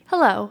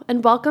Hello,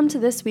 and welcome to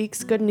this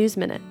week's Good News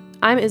Minute.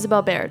 I'm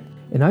Isabel Baird.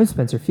 And I'm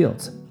Spencer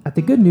Fields. At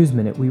the Good News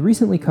Minute, we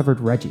recently covered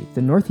RGGI,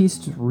 the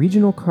Northeast's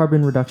regional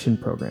carbon reduction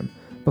program.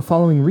 But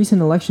following recent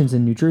elections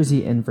in New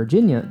Jersey and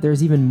Virginia,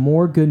 there's even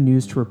more good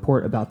news to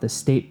report about the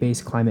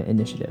state-based climate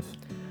initiative.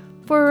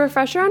 For a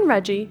refresher on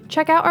RGGI,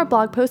 check out our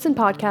blog post and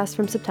podcast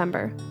from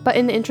September. But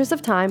in the interest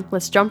of time,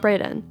 let's jump right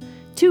in.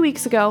 2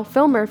 weeks ago,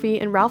 Phil Murphy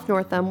and Ralph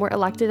Northam were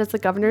elected as the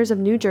governors of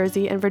New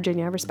Jersey and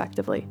Virginia,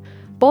 respectively.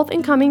 Both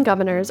incoming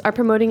governors are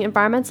promoting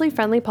environmentally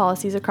friendly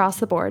policies across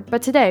the board,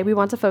 but today we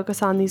want to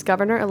focus on these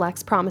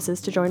governor-elects'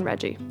 promises to join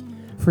RGGI.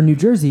 For New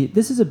Jersey,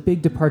 this is a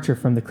big departure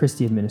from the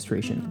Christie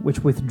administration,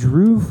 which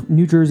withdrew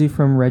New Jersey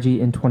from RGGI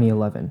in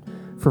 2011.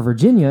 For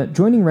Virginia,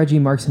 joining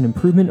RGGI marks an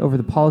improvement over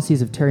the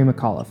policies of Terry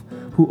McAuliffe,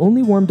 who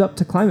only warmed up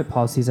to climate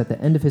policies at the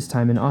end of his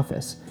time in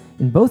office.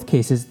 In both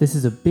cases, this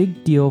is a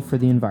big deal for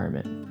the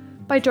environment.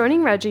 By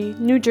joining RGGI,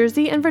 New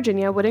Jersey and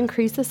Virginia would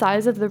increase the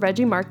size of the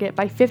RGGI market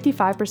by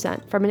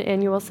 55% from an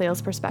annual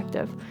sales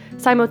perspective,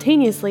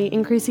 simultaneously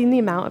increasing the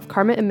amount of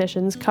carbon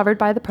emissions covered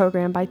by the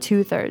program by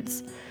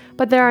 2/3.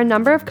 But there are a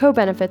number of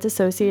co-benefits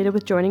associated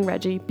with joining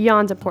RGGI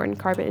beyond important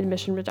carbon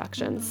emission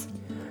reductions.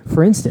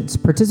 For instance,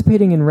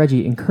 participating in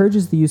RGGI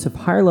encourages the use of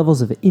higher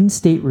levels of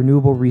in-state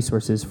renewable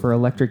resources for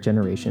electric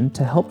generation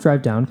to help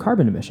drive down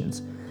carbon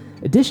emissions.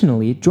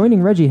 Additionally,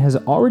 joining RGGI has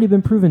already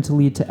been proven to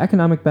lead to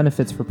economic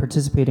benefits for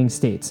participating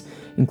states,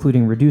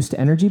 including reduced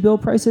energy bill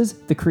prices,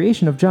 the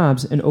creation of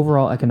jobs, and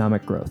overall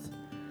economic growth.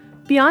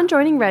 Beyond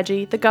joining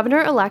RGGI, the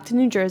governor-elect in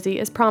New Jersey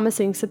is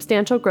promising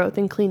substantial growth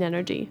in clean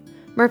energy.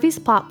 Murphy's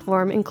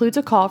platform includes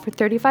a call for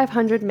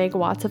 3,500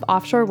 megawatts of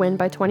offshore wind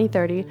by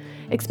 2030,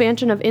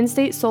 expansion of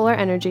in-state solar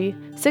energy,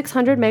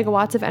 600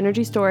 megawatts of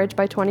energy storage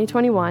by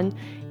 2021,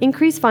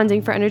 increased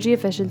funding for energy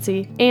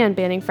efficiency, and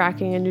banning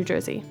fracking in New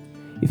Jersey.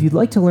 If you'd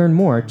like to learn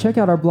more, check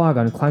out our blog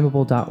on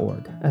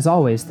climbable.org. As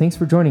always, thanks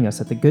for joining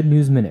us at the Good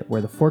News Minute, where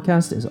the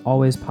forecast is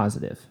always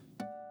positive.